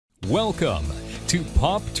Welcome to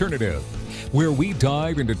Popternative, where we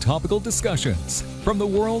dive into topical discussions from the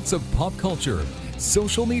worlds of pop culture,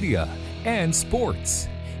 social media, and sports.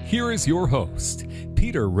 Here is your host,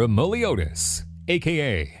 Peter Remoliotis,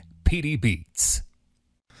 aka PD Beats.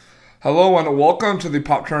 Hello and welcome to the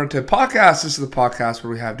Popternative podcast. This is the podcast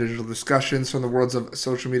where we have digital discussions from the worlds of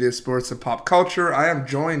social media, sports, and pop culture. I am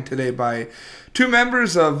joined today by two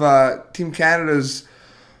members of Team Canada's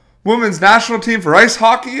women's national team for ice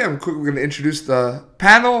hockey. I'm quickly going to introduce the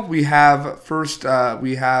panel. We have first, it's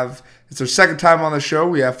our second time on the show.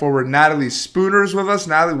 We have forward Natalie Spooners with us.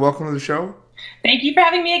 Natalie, welcome to the show. Thank you for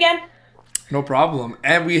having me again. No problem.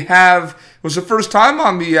 And we have, it was the first time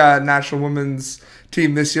on the national women's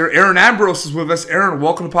team this year. Erin Ambrose is with us. Erin,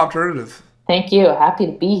 welcome to Popternative. Thank you. Happy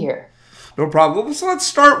to be here. No problem. So let's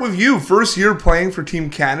start with you. First year playing for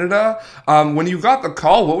Team Canada. When you got the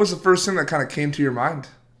call, what was the first thing that kind of came to your mind?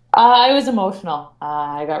 I was emotional.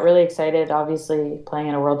 I got really excited. Obviously, playing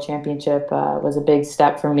in a world championship was a big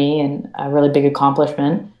step for me and a really big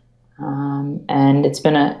accomplishment. And it's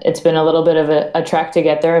been a little bit of a trek to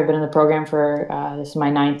get there. I've been in the program for this is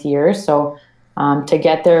my 9th year, so to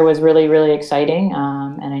get there was really, really exciting.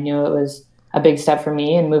 And I knew it was a big step for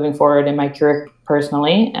me and moving forward in my career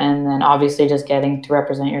personally. And then obviously just getting to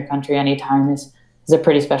represent your country anytime is a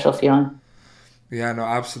pretty special feeling. Yeah, no,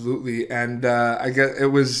 absolutely. And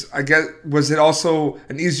was it also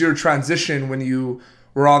an easier transition when you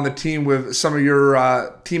were on the team with some of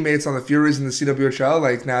your teammates on the Furies in the CWHL,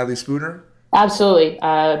 like Natalie Spooner? Absolutely.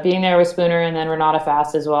 Being there with Spooner and then Renata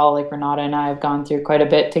Fast as well. Like Renata and I have gone through quite a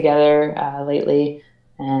bit together lately.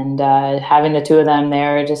 And having the two of them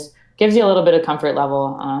there just gives you a little bit of comfort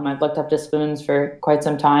level. I've looked up to Spoons for quite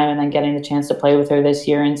some time, and then getting the chance to play with her this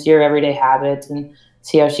year and see her everyday habits and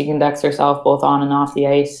see how she conducts herself both on and off the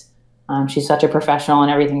ice. She's such a professional in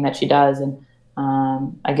everything that she does. And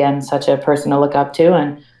again, such a person to look up to,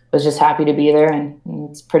 and was just happy to be there. And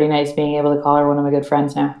it's pretty nice being able to call her one of my good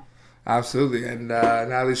friends now. Absolutely. And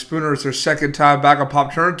Natalie Spooner is her second time back on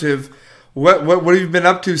Popternative. What have you been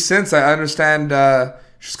up to since? I understand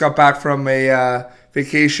she just got back from a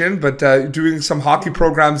vacation, but doing some hockey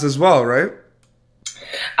programs as well, right?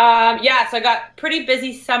 Yeah, so I got pretty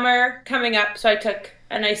busy summer coming up, so I took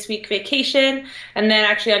a nice week vacation, and then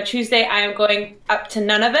actually on Tuesday I am going up to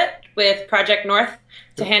Nunavut with Project North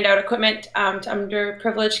to hand out equipment to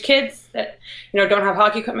underprivileged kids that don't have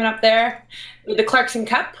hockey equipment up there. The Clarkson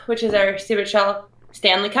Cup, which is our CWHL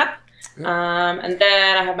Stanley Cup, and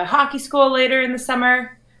then I have my hockey school later in the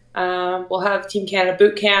summer. We'll have Team Canada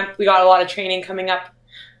boot camp. We got a lot of training coming up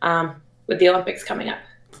with the Olympics coming up.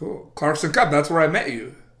 Cool. Clarkson Cup, that's where I met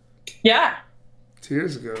you. Yeah. 2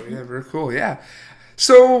 years ago. Yeah, very cool. Yeah.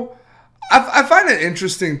 So I find it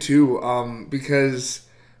interesting too, because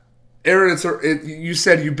Erin, you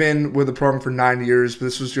said you've been with the program for 9 years, but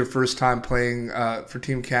this was your first time playing for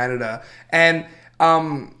Team Canada. And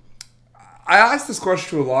I asked this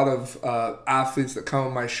question to a lot of athletes that come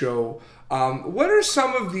on my show. What are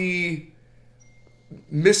some of the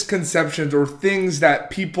misconceptions or things that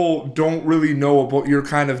people don't really know about your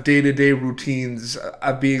kind of day-to-day routines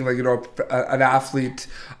of being like an athlete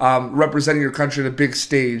representing your country at a big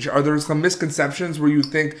stage? Are there some misconceptions where you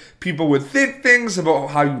think people would think things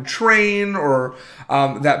about how you train or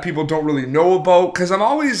that people don't really know about? Because I'm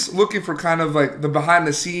always looking for kind of like the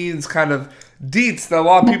behind-the-scenes kind of deets that a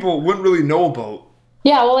lot of people wouldn't really know about.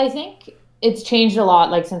 Yeah, well, I think it's changed a lot,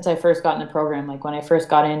 like since I first got in the program. Like when I first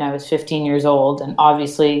got in, I was 15 years old, and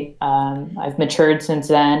obviously I've matured since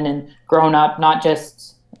then and grown up, not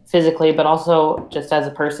just physically, but also just as a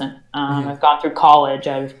person. I've gone through college.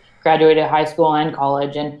 I've graduated high school and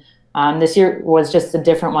college, and this year was just a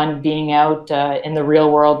different one, being out in the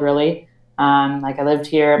real world, really. Like I lived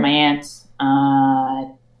here at my aunt's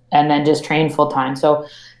and then just trained full time. So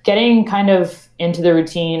getting kind of into the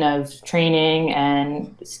routine of training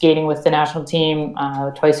and skating with the national team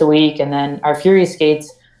twice a week, and then our Furies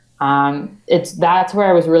skates, that's where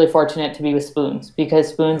I was really fortunate to be with Spoons, because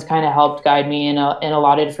Spoons kind of helped guide me in a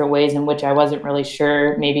lot of different ways in which I wasn't really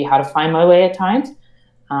sure maybe how to find my way at times.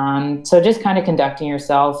 So just kind of conducting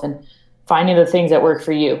yourself and finding the things that work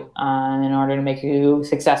for you in order to make you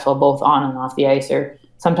successful both on and off the ice. Or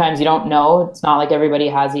sometimes you don't know. It's not like everybody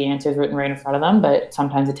has the answers written right in front of them, but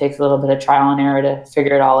sometimes it takes a little bit of trial and error to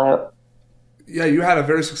figure it all out. Yeah, you had a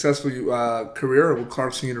very successful career with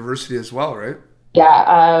Clarkson University as well, right?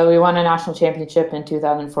 Yeah, we won a national championship in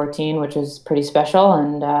 2014, which was pretty special.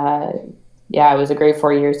 And yeah, it was a great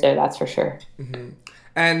 4 years there, that's for sure. Mm-hmm.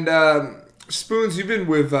 And Spoons, you've been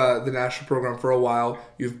with the national program for a while.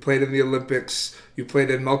 You've played in the Olympics. You've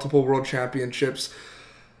played in multiple world championships.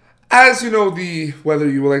 As you know, whether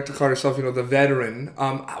you would like to call yourself, the veteran,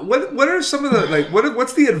 what are some of the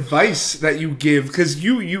what's the advice that you give? Because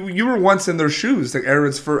you were once in their shoes, like Erin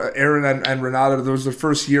and Renata. There was their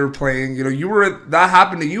first year playing. That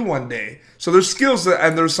happened to you one day. So there's skills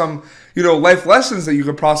and there's some life lessons that you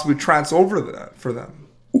could possibly transfer for them.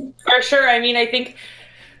 For sure. I mean, I think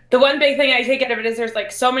the one big thing I take out of it is there's like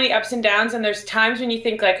so many ups and downs, and there's times when you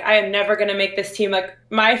think like I am never going to make this team. Like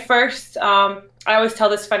my first. I always tell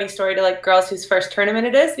this funny story to like girls whose first tournament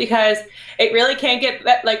it is, because it really can't get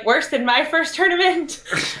like worse than my first tournament.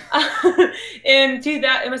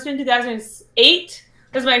 It must have been 2008. It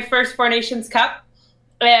was my first Four Nations Cup,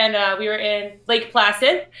 and we were in Lake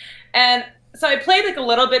Placid, and so I played like a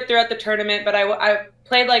little bit throughout the tournament, but I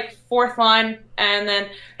played like fourth line, and then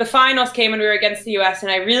the finals came and we were against the U.S.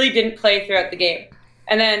 and I really didn't play throughout the game,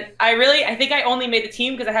 and then I think I only made the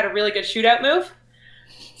team because I had a really good shootout move.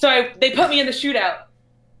 So they put me in the shootout.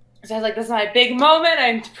 So I was like, this is my big moment.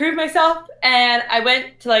 I need to prove myself. And I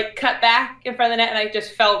went to like cut back in front of the net, and I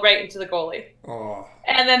just fell right into the goalie. Oh.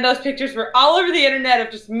 And then those pictures were all over the internet of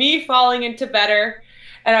just me falling into better.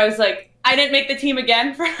 And I was like, I didn't make the team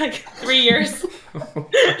again for like 3 years. So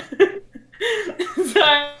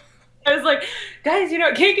I was like, guys, it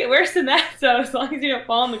can't get worse than that. So as long as you don't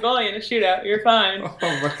fall in the goalie in a shootout, you're fine. Oh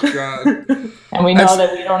my God. And we know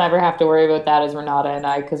that we don't ever have to worry about that as Renata and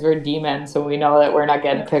I, because we're D-men, so we know that we're not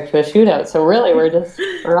getting picked for a shootout. So really,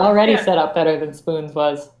 we're already set up better than Spoons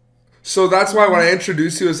was. So that's why when I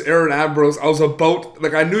introduced you as Erin Ambrose, I was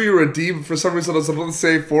I knew you were a D, but for some reason I was about to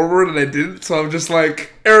say forward and I didn't. So I'm just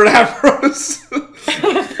like, Erin Ambrose.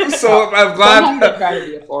 So I'm glad. Sometimes I try to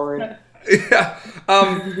be a forward. Yeah.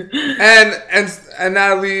 And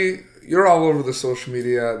Natalie, you're all over the social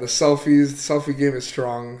media. The selfie game is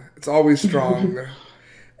strong. It's always strong.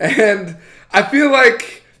 And I feel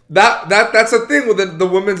like that's a thing with the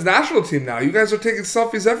women's national team now. You guys are taking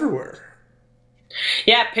selfies everywhere.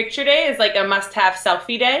 Yeah, picture day is like a must-have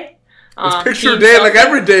selfie day. It's picture day selfie. Like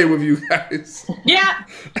every day with you guys. Yeah,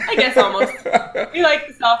 I guess almost. We like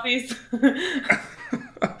the selfies.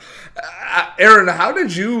 Erin, how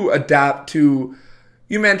did you adapt to,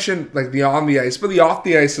 you mentioned like the on the ice, but the off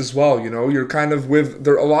the ice as well, you're kind of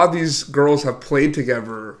a lot of these girls have played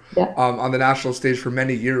together on the national stage for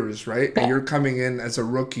many years, right? Yeah. And you're coming in as a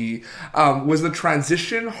rookie. Was the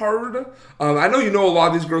transition hard? I know a lot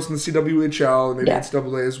of these girls in the CWHL and maybe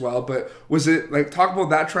NCAA as well, but was it like, talk about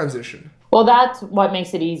that transition? Well, that's what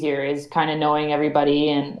makes it easier, is kind of knowing everybody.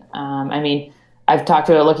 And I mean, I've talked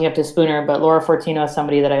about looking up to Spooner, but Laura Fortino is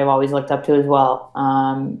somebody that I've always looked up to as well.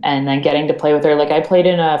 And then getting to play with her. Like I played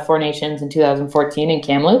in Four Nations in 2014 in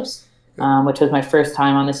Kamloops, which was my first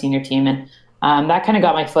time on the senior team. And that kind of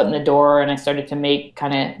got my foot in the door, and I started to make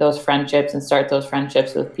kind of those friendships and start those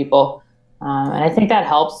friendships with people. And I think that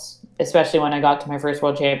helps, especially when I got to my first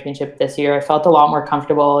World Championship this year. I felt a lot more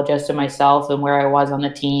comfortable just in myself and where I was on the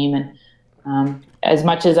team. And as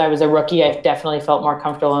much as I was a rookie, I definitely felt more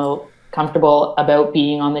comfortable about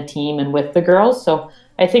being on the team and with the girls. So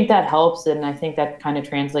I think that helps, and I think that kind of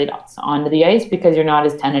translates onto the ice, because you're not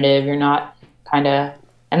as tentative, you're not and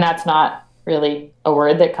that's not really a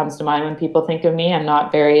word that comes to mind when people think of me. I'm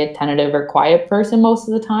not very a tentative or quiet person most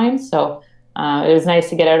of the time. So it was nice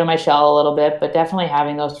to get out of my shell a little bit, but definitely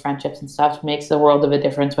having those friendships and stuff makes the world of a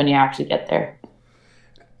difference when you actually get there.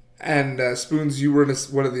 And Spoons, you were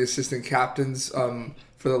one of the assistant captains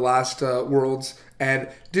for the last Worlds. And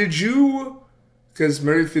did you, because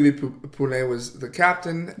Marie-Philippe Pounet was the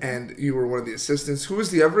captain and you were one of the assistants, who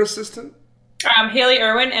was the other assistant? Haley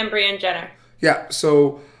Irwin and Brianne Jenner. Yeah,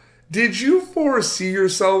 so did you foresee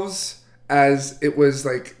yourselves as it was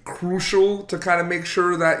like crucial to kind of make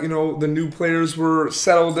sure that, the new players were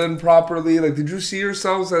settled in properly? Like, did you see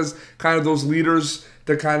yourselves as kind of those leaders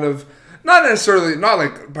to kind of, not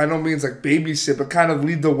like by no means like babysit, but kind of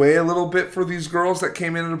lead the way a little bit for these girls that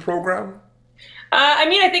came into the program? I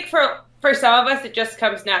mean, I think for some of us, it just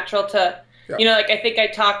comes natural to, I think I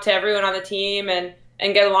talk to everyone on the team and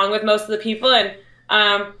get along with most of the people. And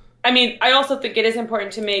I mean, I also think it is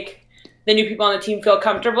important to make the new people on the team feel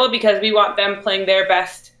comfortable, because we want them playing their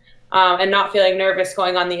best and not feeling nervous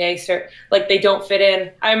going on the ice or like they don't fit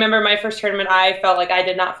in. I remember my first tournament, I felt like I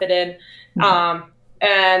did not fit in.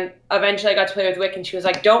 And eventually I got to play with Wick, and she was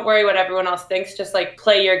like, don't worry what everyone else thinks, just like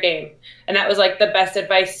play your game. And that was like the best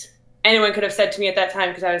advice anyone could have said to me at that time,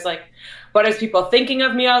 because I was like, what is people thinking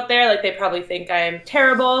of me out there? Like, they probably think I am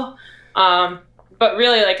terrible. But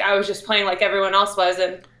really, like, I was just playing like everyone else was.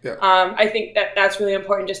 And I think that's really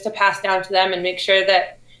important, just to pass down to them and make sure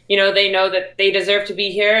that, they know that they deserve to be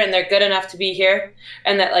here and they're good enough to be here,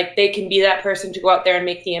 and that like they can be that person to go out there and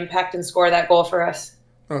make the impact and score that goal for us.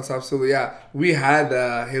 No, it's absolutely, yeah. We had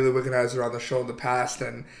Haley Wickenheiser on the show in the past,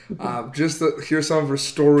 and just to hear some of her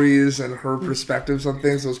stories and her perspectives on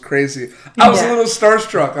things was crazy. I was a little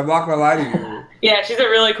starstruck. I'm not going to lie to you. Yeah, she's a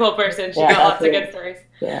really cool person. She got lots of good stories.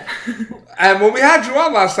 Yeah. And when we had you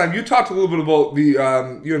on last time, you talked a little bit about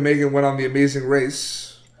the you and Megan went on the Amazing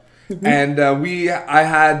Race, and I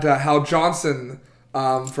had Hal Johnson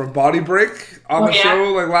from Body Break on the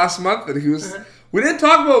show like last month, and he was. We didn't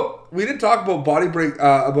talk about Body Break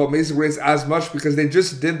about Amazing Race as much because they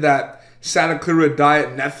just did that Santa Clara Diet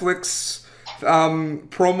Netflix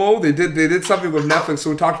promo. They did something with Netflix, so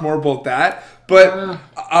we talked more about that. But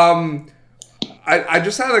I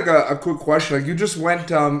just had like a quick question. Like, you just went.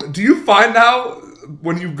 Do you find now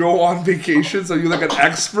when you go on vacations, are you like an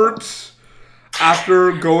expert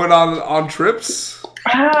after going on trips?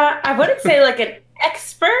 I wouldn't say like an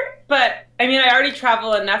expert, but I mean, I already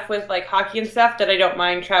travel enough with like hockey and stuff that I don't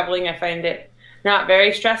mind traveling. I find it not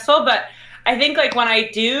very stressful, but I think like when I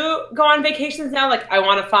do go on vacations now, like I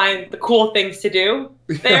want to find the cool things to do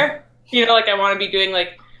there. You know, like I want to be doing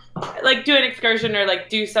like do an excursion or like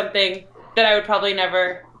do something that I would probably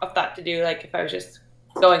never have thought to do, like if I was just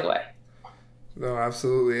going away. No,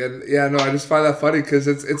 absolutely. And yeah, no, I just find that funny because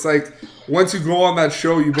it's like once you go on that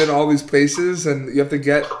show, you've been to all these places and you have to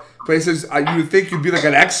get places. You would think you'd be like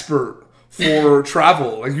an expert for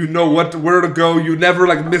travel. Like, you know where to go. You never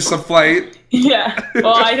like miss a flight. Yeah.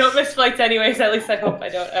 Well, I don't miss flights anyways. At least I hope I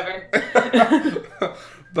don't ever.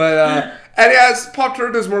 But and yeah, Pop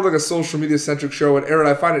Turd is more like a social media centric show. And Erin,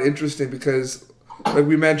 I find it interesting because, like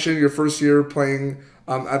we mentioned, your first year playing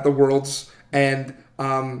at the Worlds, and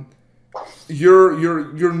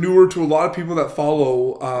you're newer to a lot of people that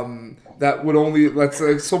follow. That would only, let's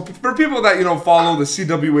say, so for people that follow the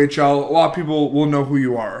CWHL, a lot of people will know who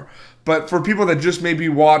you are. But for people that just maybe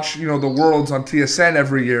watch, the Worlds on TSN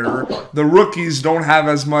every year, the rookies don't have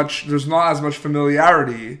as much. There's not as much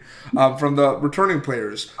familiarity from the returning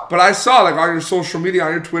players. But I saw, like, on your social media,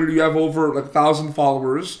 on your Twitter, you have over like 1,000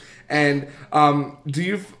 followers. And do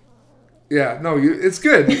you? Yeah, no, it's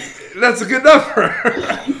good. That's a good number.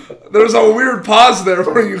 There's a weird pause there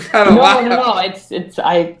where you kind of laugh. No. It's.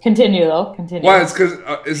 I continue though. Continue. Why? It's because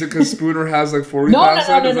is it because Spooner has like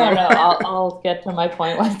 40,000? No. I'll get to my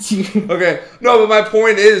point once you. Okay. No, but my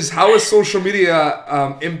point is, how has social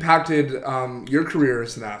media impacted your career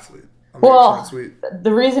as an athlete? Well,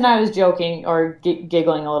 the reason I was joking or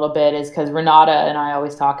giggling a little bit is because Renata and I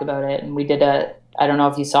always talk about it, and we did I don't know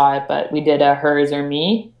if you saw it, but we did a hers or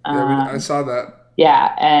me. Yeah, I saw that.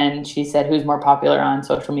 Yeah, and she said, who's more popular on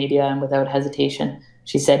social media? And without hesitation,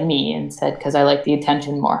 she said me, and said, because I like the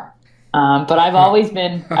attention more. But I've always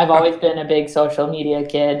been a big social media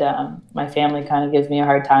kid. My family kind of gives me a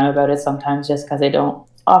hard time about it sometimes just because I don't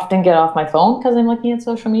often get off my phone because I'm looking at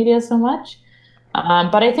social media so much.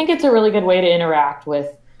 But I think it's a really good way to interact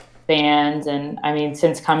with fans. And I mean,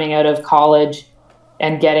 since coming out of college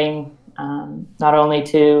and getting not only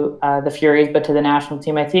to the Furies, but to the national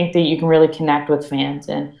team, I think that you can really connect with fans.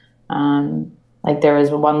 And like there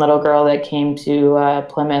was one little girl that came to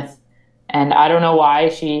Plymouth, and I don't know why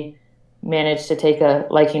she managed to take a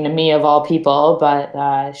liking to me of all people, but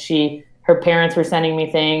her parents were sending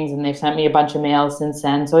me things, and they've sent me a bunch of mail since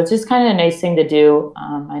then. So it's just kind of a nice thing to do.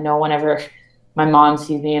 I know whenever my mom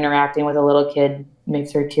sees me interacting with a little kid, it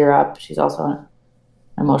makes her tear up. She's also an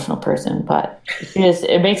emotional person, but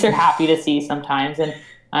it makes her happy to see sometimes. And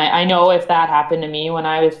I know if that happened to me when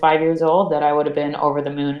I was 5 years old, that I would have been over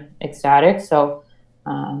the moon ecstatic. So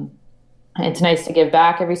it's nice to give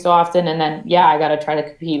back every so often. And then, yeah, I got to try to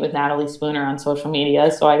compete with Natalie Spooner on social media.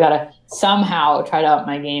 So I got to somehow try to up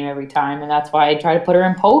my game every time. And that's why I try to put her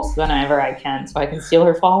in posts whenever I can, so I can steal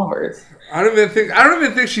her followers. I don't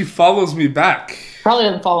even think she follows me back. Probably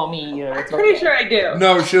doesn't follow me either. I'm pretty sure I do.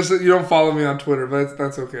 No, she doesn't. You don't follow me on Twitter, but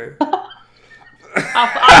that's okay.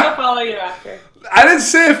 I'll go follow you after. I didn't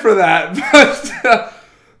say it for that, but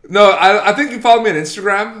no, I think you follow me on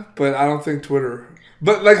Instagram, but I don't think Twitter.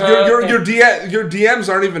 But like your DMs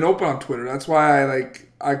aren't even open on Twitter. That's why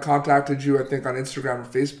I contacted you, I think, on Instagram or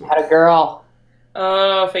Facebook. Had a girl.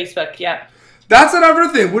 Oh, Facebook, yeah. That's another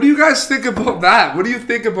thing. What do you guys think about that? What do you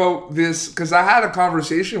think about this? Because I had a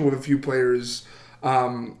conversation with a few players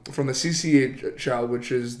from the CCHL,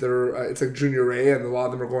 which is it's like Junior A, and a lot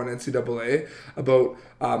of them are going NCAA, about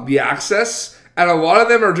the access. And a lot of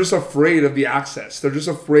them are just afraid of the access. They're just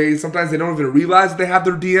afraid. Sometimes they don't even realize that they have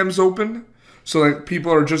their DMs open. So like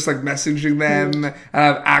people are just like messaging them and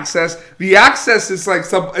have access. The access is like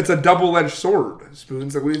it's a double-edged sword.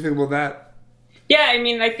 Spoons, like, what do you think about that? Yeah, I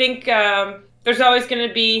mean, I think there's always going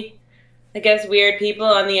to be, I guess, weird people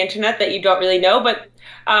on the internet that you don't really know. But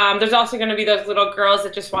there's also going to be those little girls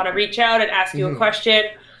that just want to reach out and ask you a question,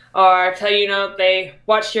 or tell you, they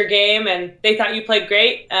watched your game and they thought you played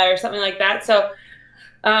great, or something like that. So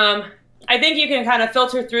I think you can kind of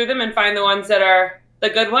filter through them and find the ones that are the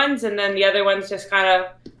good ones, and then the other ones just kind of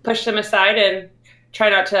push them aside and try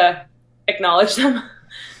not to acknowledge them,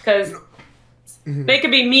 because they could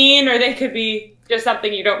be mean, or they could be just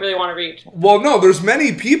something you don't really want to read. Well, no, there's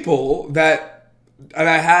many people that, and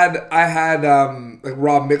I had like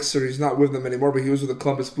Rob Mixer. He's not with them anymore, but he was with the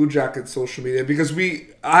Columbus Blue Jackets social media, because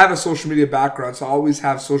I have a social media background, so I always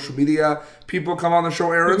have social media people come on the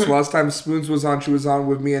show, Erin. So last time Spoons was on, she was on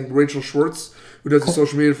with me and Rachel Schwartz, who does the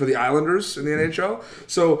social media for the Islanders in the NHL.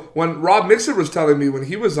 So when Rob Mixer was telling me when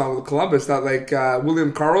he was on with Columbus that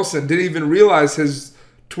William Karlsson didn't even realize his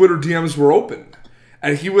Twitter DMs were open,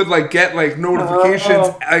 and he would get notifications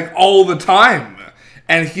all the time,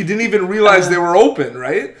 and he didn't even realize they were open,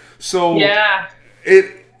 right? So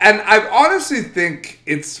and I honestly think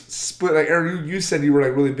it's split. Like Erin, you said you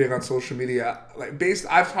were really big on social media.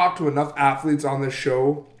 I've talked to enough athletes on this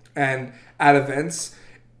show and at events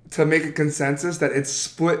to make a consensus that it's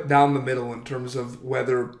split down the middle in terms of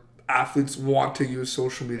whether athletes want to use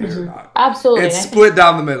social media or not. Absolutely. It's split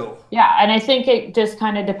down the middle. Yeah, and I think it just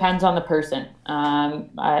kind of depends on the person.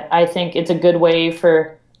 I think it's a good way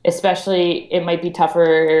for, especially it might be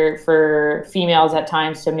tougher for females at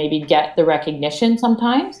times to maybe get the recognition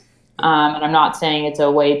sometimes. And I'm not saying it's a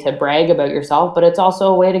way to brag about yourself, but it's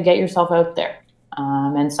also a way to get yourself out there.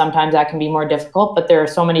 And sometimes that can be more difficult, but there are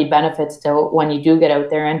so many benefits to when you do get out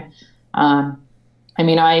there. And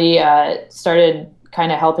I started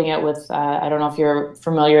kind of helping out with, I don't know if you're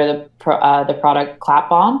familiar with the product Clap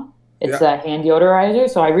Bomb. It's a hand deodorizer.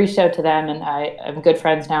 So I reached out to them, and I'm good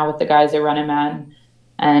friends now with the guys that run it, man.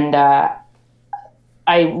 And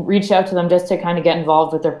I reached out to them just to kind of get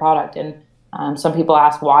involved with their product. And some people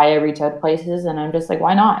ask why I reach out to places, and I'm just like,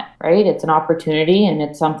 why not, right? It's an opportunity, and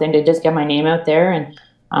it's something to just get my name out there. And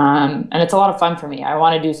it's a lot of fun for me. I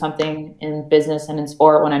want to do something in business and in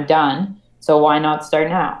sport when I'm done. So why not start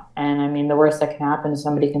now? And the worst that can happen is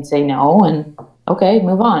somebody can say no, and okay,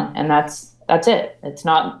 move on. And that's it. It's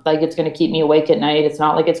not like it's going to keep me awake at night. It's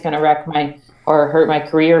not like it's going to wreck or hurt my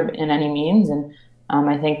career in any means. And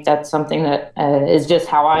I think that's something that is just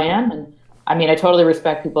how I am. And I totally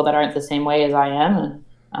respect people that aren't the same way as I am.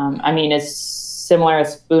 And as similar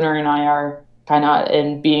as Spooner and I are kind of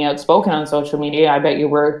in being outspoken on social media, I bet you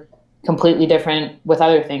we're completely different with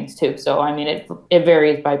other things too. So, it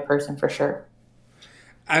varies by person for sure.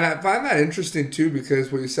 And I find that interesting too,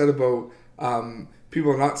 because what you said about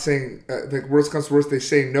people not saying, worst comes to worst, they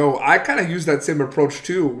say no. I kind of use that same approach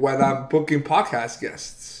too when I'm booking podcast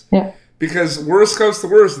guests. Yeah. Because worst comes to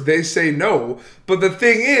worst, they say no. But the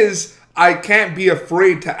thing is, I can't be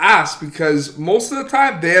afraid to ask, because most of the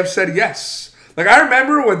time they have said yes. I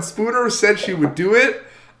remember when Spooner said she would do it,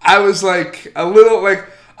 I was a little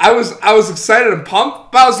I was excited and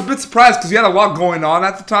pumped, but I was a bit surprised because he had a lot going on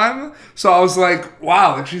at the time. So I was like,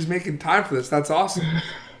 wow, she's making time for this. That's awesome.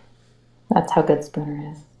 That's how good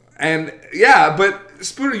Spooner is. And yeah, but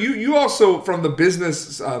Spooner, you also, from the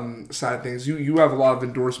business side of things, you have a lot of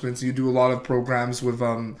endorsements. You do a lot of programs with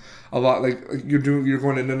a lot, you're going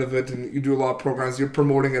to Nunavut, and you do a lot of programs. You're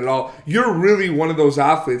promoting it all. You're really one of those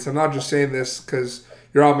athletes. I'm not just saying this because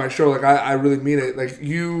you're on my show. I really mean it.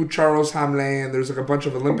 You, Charles Hamelin, and there's a bunch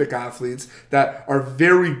of Olympic athletes that are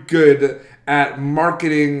very good at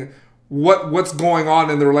marketing what's going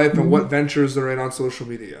on in their life and what ventures they're in on social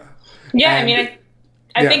media. Yeah, and,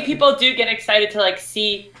 I think people do get excited to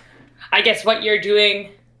see, I guess, what you're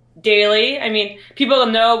doing daily. People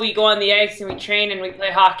know we go on the ice and we train and we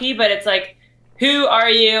play hockey, but it's who are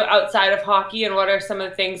you outside of hockey, and what are some of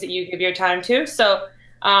the things that you give your time to? So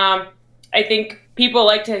I think people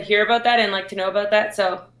like to hear about that and like to know about that.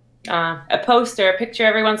 So a post or a picture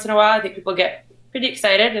every once in a while, I think people get pretty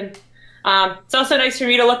excited. And it's also nice for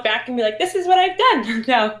me to look back and be like, this is what I've done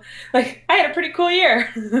now. I had a pretty cool year.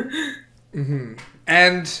 Mm-hmm.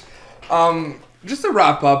 And just to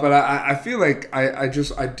wrap up, and I feel like I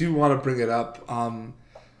do want to bring it up.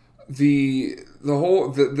 The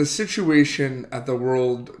whole situation at the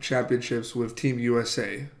World Championships with Team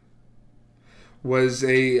USA was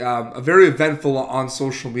a very eventful on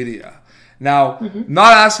social media. Now,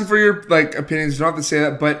 not asking for your opinions, you don't have to say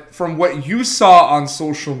that, but from what you saw on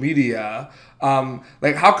social media,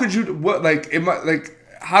 how could you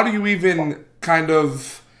how do you even kind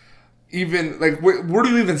of where do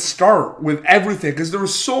you even start with everything? Because there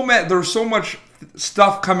was so much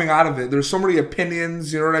stuff coming out of it. There's so many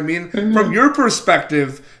opinions, you know what I mean? From your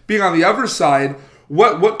perspective, being on the other side,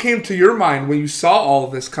 what came to your mind when you saw all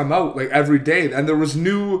of this come out like every day, and there were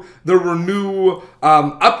new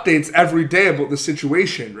updates every day about the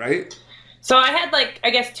situation, right? So I had I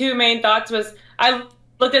guess two main thoughts. Was I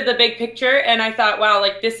looked at the big picture and I thought, wow,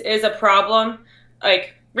 this is a problem,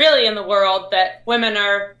 really in the world, that women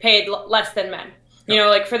are paid less than men. You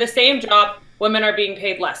know, for the same job, women are being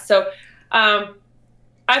paid less. So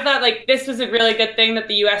I thought this was a really good thing that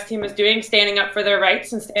the U.S. team was doing, standing up for their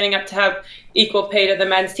rights and standing up to have equal pay to the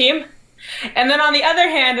men's team. And then on the other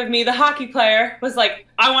hand of me, the hockey player was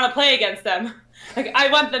I want to play against them. I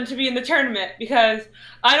want them to be in the tournament because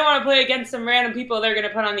I don't want to play against some random people they're going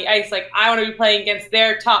to put on the ice. I want to be playing against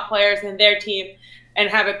their top players and their team and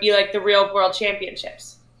have it be the real world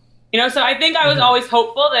championships. You know, so I think I was always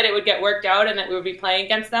hopeful that it would get worked out and that we would be playing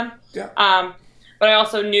against them. Yeah. But I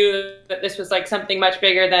also knew that this was something much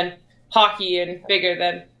bigger than hockey and bigger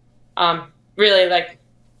than really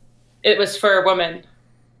it was for women.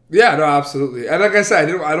 Yeah, no, absolutely. And like I said,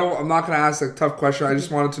 I'm not going to ask a tough question. I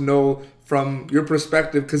just wanted to know from your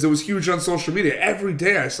perspective, because it was huge on social media. Every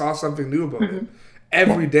day I saw something new about it.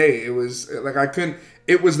 Every day it was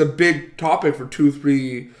it was the big topic for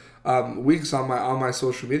 2-3 weeks on my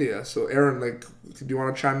social media. So Erin, do you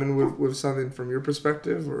want to chime in with something from your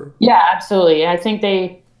perspective? Or yeah, absolutely. I think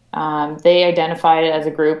they identified it as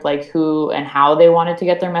a group who and how they wanted to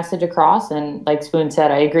get their message across, and like Spoon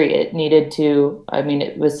said, I agree, it needed to,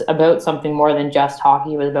 it was about something more than just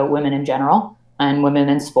hockey. It was about women in general and women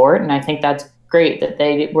in sport, and I think that's great that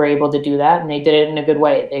they were able to do that, and they did it in a good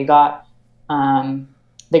way. They got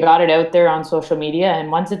it out there on social media, and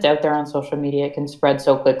once it's out there on social media, it can spread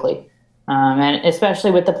so quickly. And especially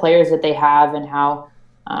with the players that they have and how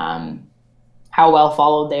well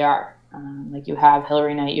followed they are. You have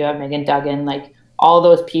Hillary Knight, you have Megan Duggan, all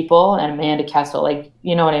those people, and Amanda Kessel,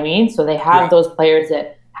 you know what I mean? So they have those players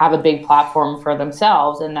that have a big platform for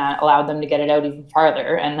themselves, and that allowed them to get it out even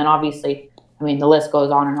farther. And then obviously, the list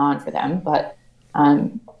goes on and on for them. But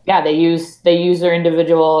they use their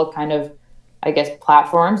individual kind of, I guess,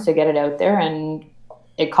 platforms to get it out there, and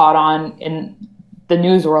it caught on in the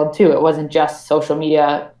news world too. It wasn't just social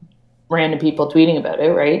media, random people tweeting about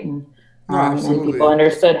it, right? And people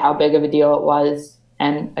understood how big of a deal it was.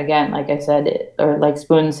 And again, like I said, or like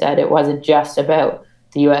Spoon said, it wasn't just about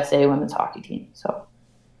the USA women's hockey team. So,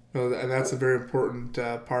 and that's a very important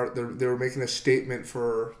part. They were making a statement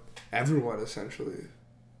for everyone, essentially.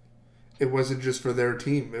 It wasn't just for their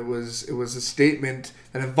team. It was a statement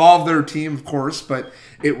that involved their team, of course, but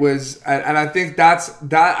it was, and I think that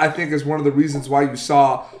is one of the reasons why you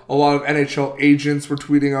saw a lot of NHL agents were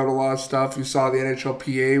tweeting out a lot of stuff. You saw the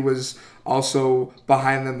NHLPA was also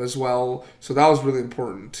behind them as well, so that was really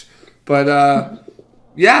important. But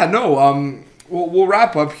we'll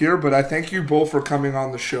wrap up here. But I thank you both for coming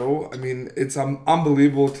on the show. It's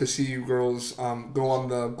unbelievable to see you girls go on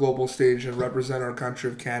the global stage and represent our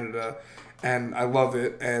country of Canada, and I love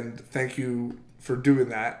it. And thank you for doing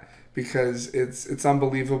that, because it's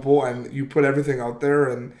unbelievable, and you put everything out there,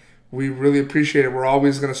 and we really appreciate it. We're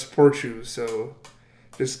always going to support you, so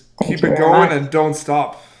just keep it going and don't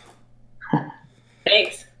stop.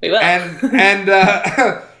 Thanks. We will.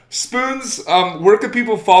 And Spoons, where could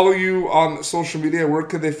people follow you on social media? Where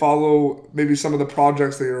could they follow maybe some of the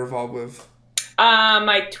projects that you're involved with?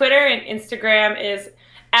 My Twitter and Instagram is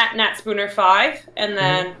 @NatSpooner5, and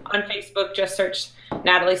then on Facebook, just search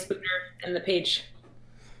Natalie Spooner, and the page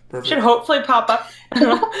should hopefully pop up.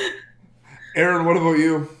 Erin, what about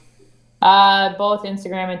you? Both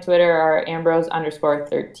Instagram and Twitter are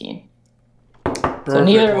Ambrose_13. Perfect. So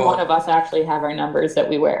neither one of us actually have our numbers that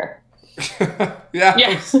we wear. Yeah,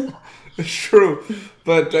 yes. It's true.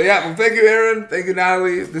 But well, thank you, Erin. Thank you,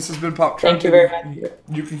 Natalie. This has been Pop Thank you very much.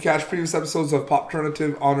 You can catch previous episodes of Pop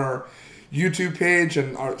Alternative on our YouTube page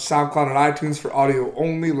and our SoundCloud and iTunes for audio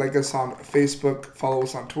only. Like us on Facebook, follow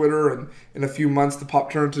us on Twitter, and in a few months the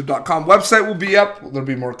popalternative.com website will be up. There'll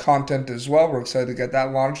be more content as well. We're excited to get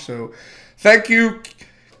that launched. So thank you.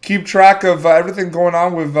 Keep track of everything going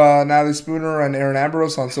on with Natalie Spooner and Erin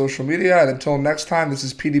Ambrose on social media. And until next time, this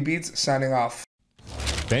is PD Beats signing off.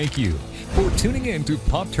 Thank you for tuning in to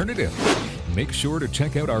Popternative. Make sure to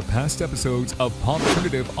check out our past episodes of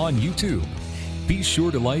Popternative on YouTube. Be sure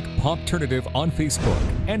to like Popternative on Facebook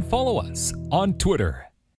and follow us on Twitter.